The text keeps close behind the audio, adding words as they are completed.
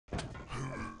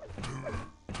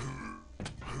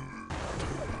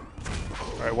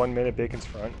Alright, 1 minute, Bacon's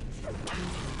front.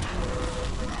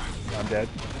 I'm dead.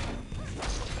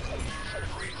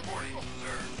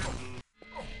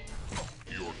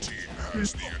 Your team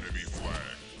has the enemy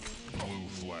flag. Blue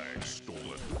flag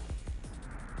stolen.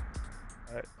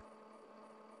 Alright.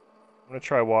 I'm gonna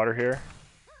try water here.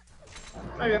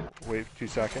 Okay. Wait 2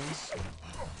 seconds.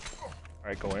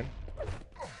 Alright, go in.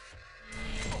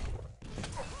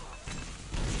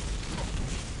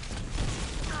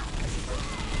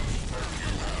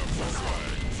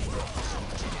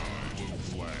 Blue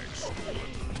flag stolen.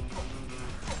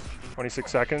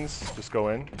 26 seconds, just go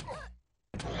in.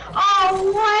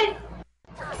 Oh, what?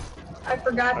 I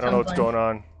forgot I don't know what's going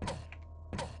on.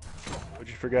 What'd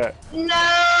you forget?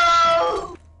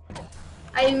 No!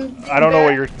 I don't know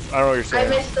what you're saying. I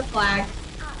missed the flag.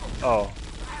 Oh,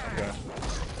 okay.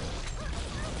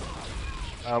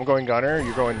 I'm going gunner,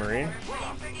 you're going marine.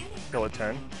 Kill at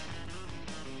 10.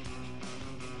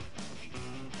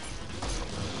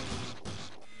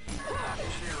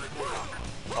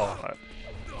 Oh,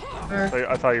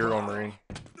 I thought you were going marine.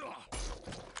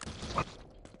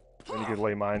 Then you could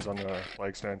lay mines on the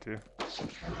flag stand too.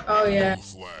 Oh yeah. Blue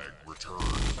flag returned.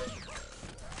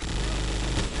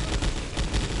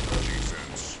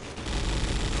 Defense.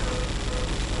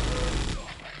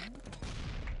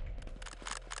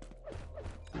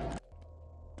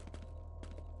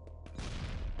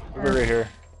 Move it right here.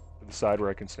 To the side where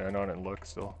I can stand on it and look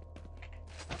still.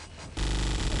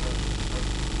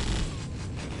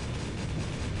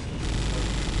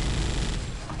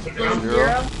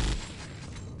 Zero.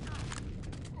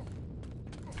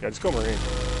 Yeah, just go marine.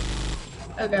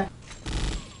 Okay.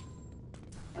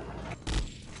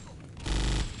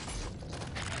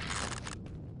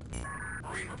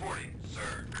 Marine reporting,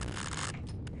 sir.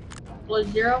 Was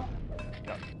 0?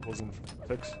 Yeah, wasn't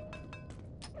 6.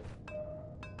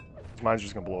 Mine's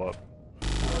just gonna blow up.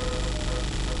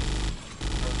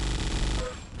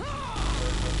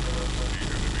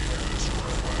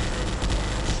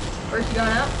 Where's he going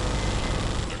up?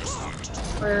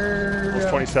 Where? Was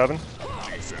 27?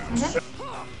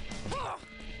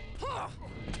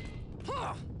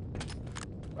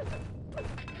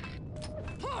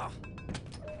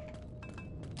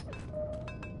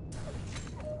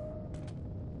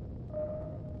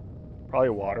 Probably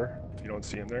water, if you don't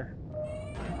see him there.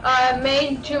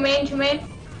 Main, 2 main, 2 main.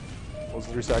 Was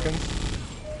 3 seconds?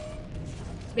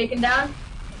 Bacon down.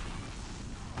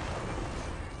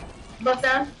 Buff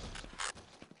down.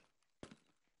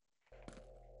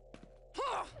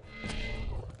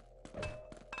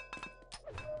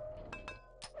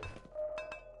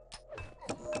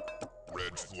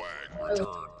 Red flag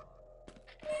returned.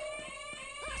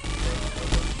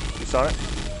 You saw it?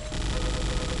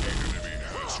 The enemy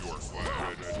has your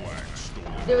flag. Red flag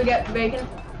stolen. Did we get bacon?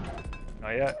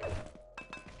 Not yet.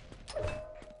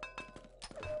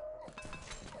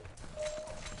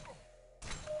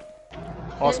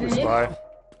 Awesome Did you? spy.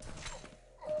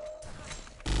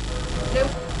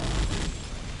 Nope.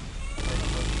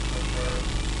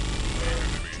 The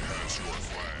enemy has your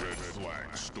flag. Red flag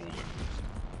stolen.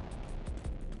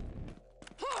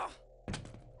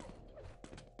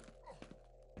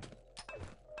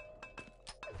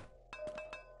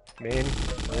 Main,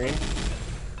 marine.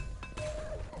 The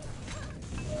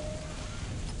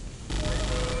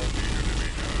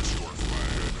enemy has your flag.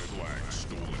 Red flag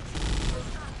stolen.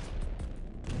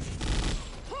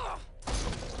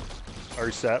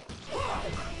 Already set.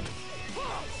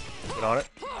 Get on it.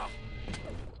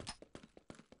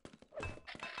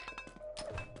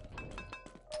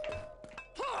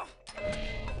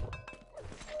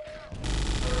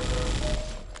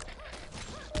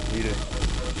 Need it.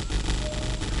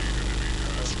 The enemy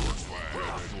has your flag.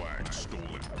 Red flag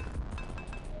stolen.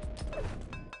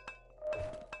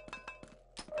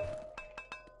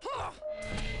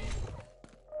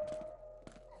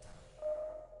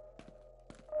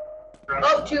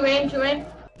 Oh, 2 main, 2 main.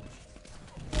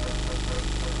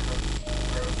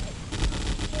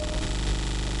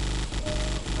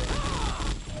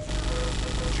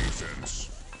 Defense.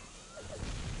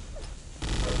 The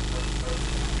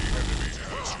enemy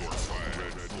has your flag.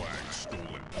 Red flag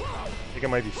stolen. I think it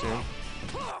might be soon.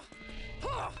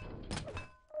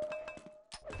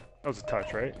 That was a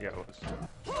touch, right? Yeah, it was.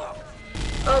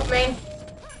 Oh, main.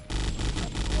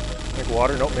 Think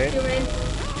water, nope, main. 2 main.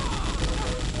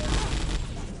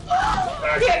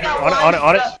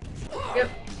 On it. Yep.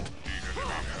 The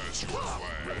enemy has your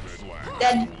flag. Red flag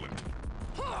Dead. stolen.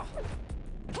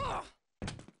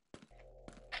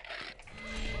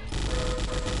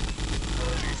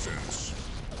 Defense.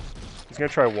 He's gonna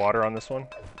try water on this one.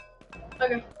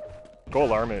 Okay. Go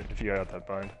alarm it if you got that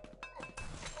bind.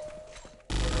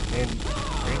 And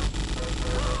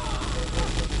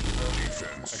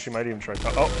Defense. Actually, might even try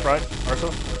top. Oh, front,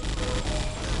 Arso.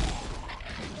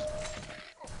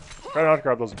 Try not to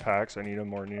grab those packs. I need them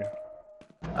more than you.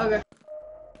 Okay.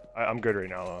 I'm good right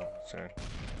now, soon.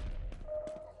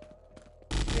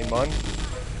 Main Mun.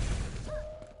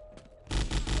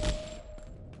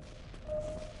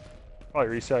 Probably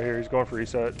reset here. He's going for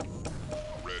reset.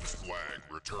 Red flag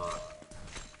return.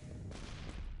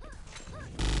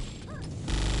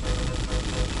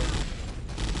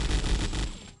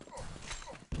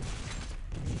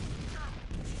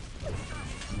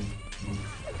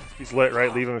 He's lit,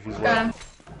 right? Leave him if he's lit. Got him.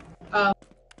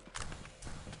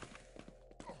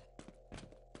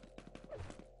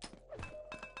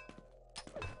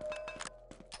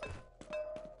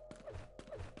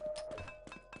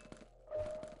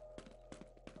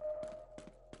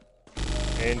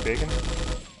 And bacon.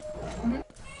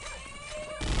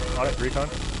 On it, recon.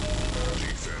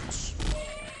 Defense.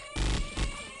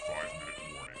 5-minute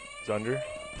warning. He's under.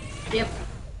 Yep.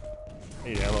 I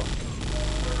need ammo.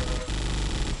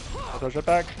 I'll touch that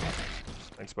back.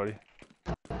 Thanks, buddy.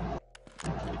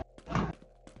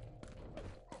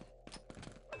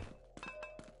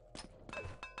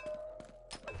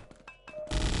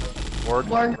 Ward,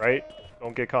 Ward. right?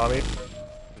 Don't get commie.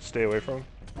 Just stay away from him.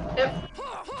 Yep.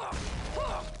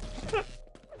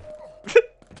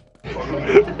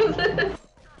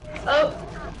 Oh.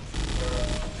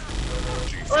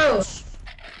 Whoa. Defense.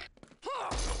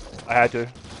 I had to.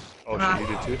 Oh Ah. shit,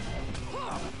 you did too.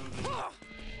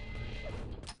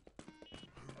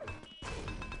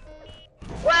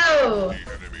 Whoa. The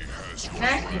enemy has your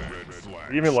Nasty. red flag.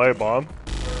 Did you even light a bomb?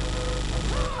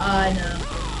 No.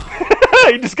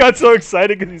 He just got so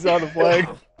excited because he's on the flag.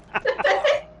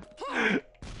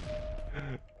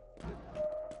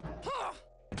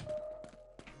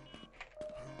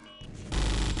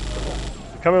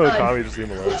 Come in with Tommy, just leave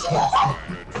him alone. Red flag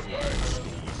stolen.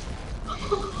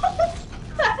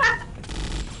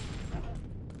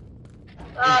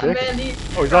 Oh man, these.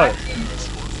 Oh, he's on it. Has your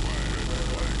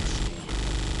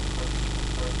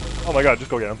flag stolen. Oh my god,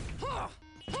 just go get him.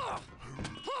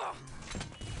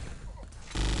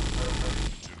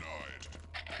 Denied.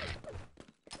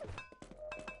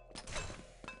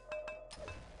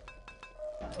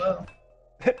 Whoa.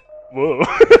 Whoa.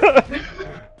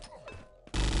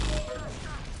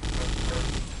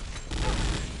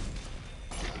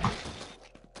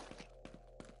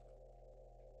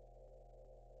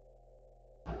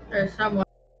 There's someone.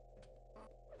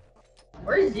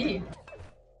 Where is he? The enemy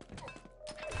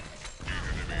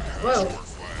has Whoa. your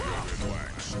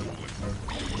flag stolen.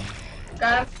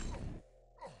 Got him.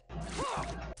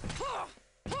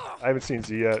 I haven't seen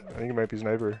Z yet. I think it might be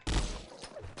Sniper.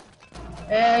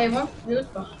 Hey, he was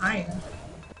behind. The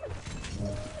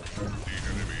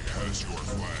enemy has your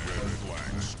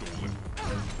flag stolen.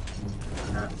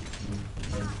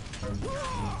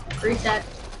 Reset.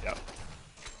 Yep.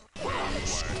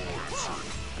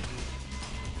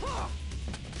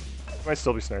 Might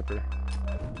still be Sniper.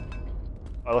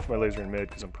 I left my laser in mid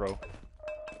because I'm pro.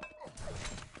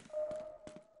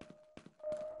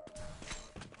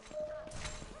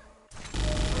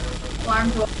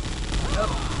 Alarm to.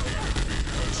 Oh.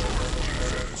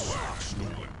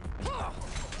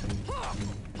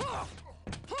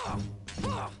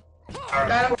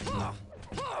 Got him.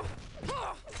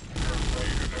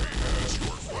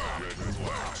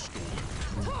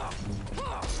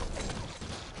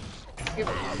 Yep.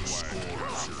 Defense.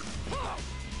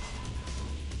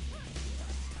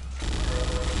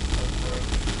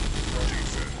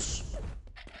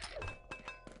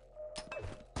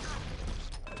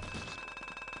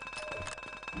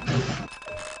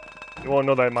 You won't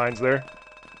know that mine's there.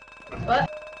 What?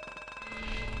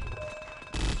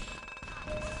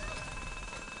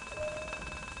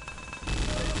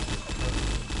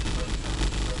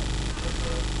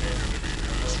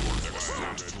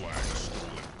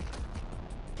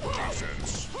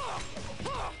 Defense.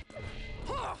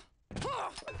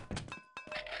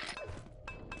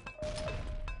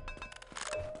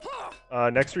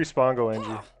 Next respawn, go NG.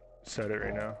 Set it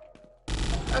right now.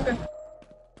 Okay.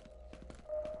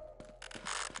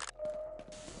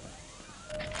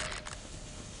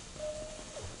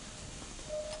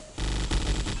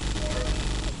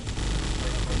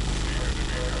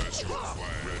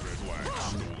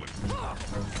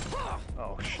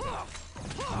 Oh shit.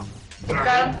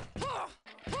 Got him.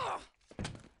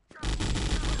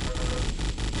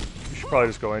 You should probably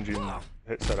just go NG and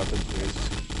hit set up his base.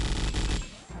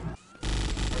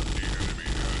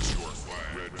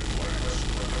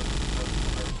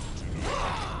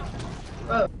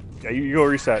 Whoa. Yeah, you go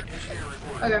reset.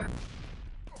 Okay.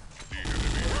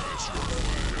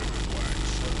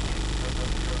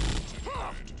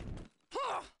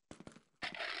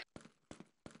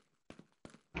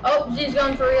 Oh, G's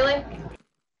going for relay.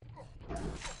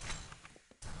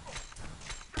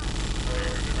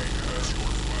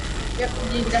 Yep,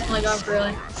 G's definitely going for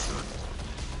relay.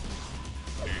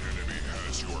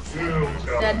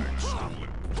 Dead.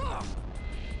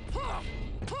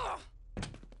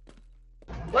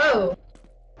 Whoa!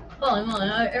 Holy moly,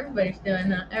 everybody's doing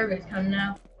that. Everybody's coming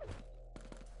now.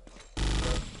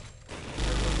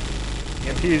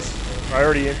 EMPs.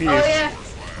 Priority EMPs. Oh yeah!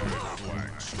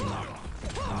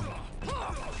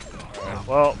 Alright,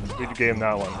 well, we gave him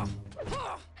that one.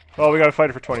 Well, we gotta fight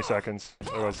it for 20 seconds.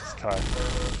 Otherwise it's a tie.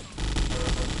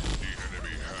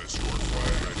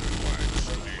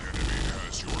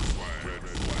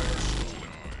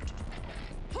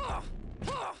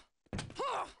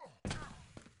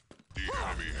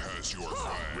 Your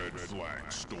flag. Red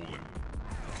flag stolen.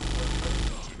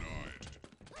 Denied.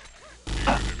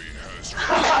 The enemy has your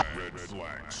flag. Red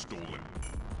flag stolen.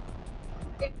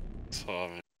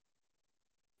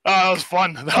 Oh, that was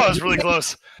fun. That was really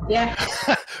close. Yeah.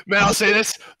 Man, I'll say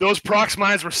this. Those prox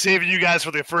mines were saving you guys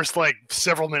for the first, like,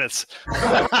 several minutes.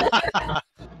 That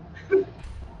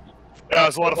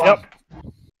was a lot of fun. Yep.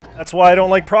 That's why I don't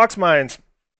like prox mines.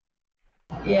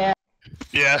 Yeah.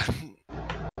 Yeah.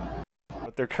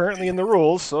 But they're currently in the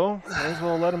rules, so might as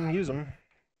well let them use them.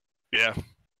 Yeah.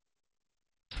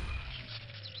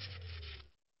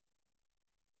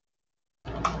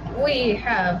 We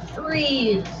have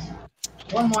threes.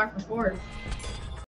 One more for fours.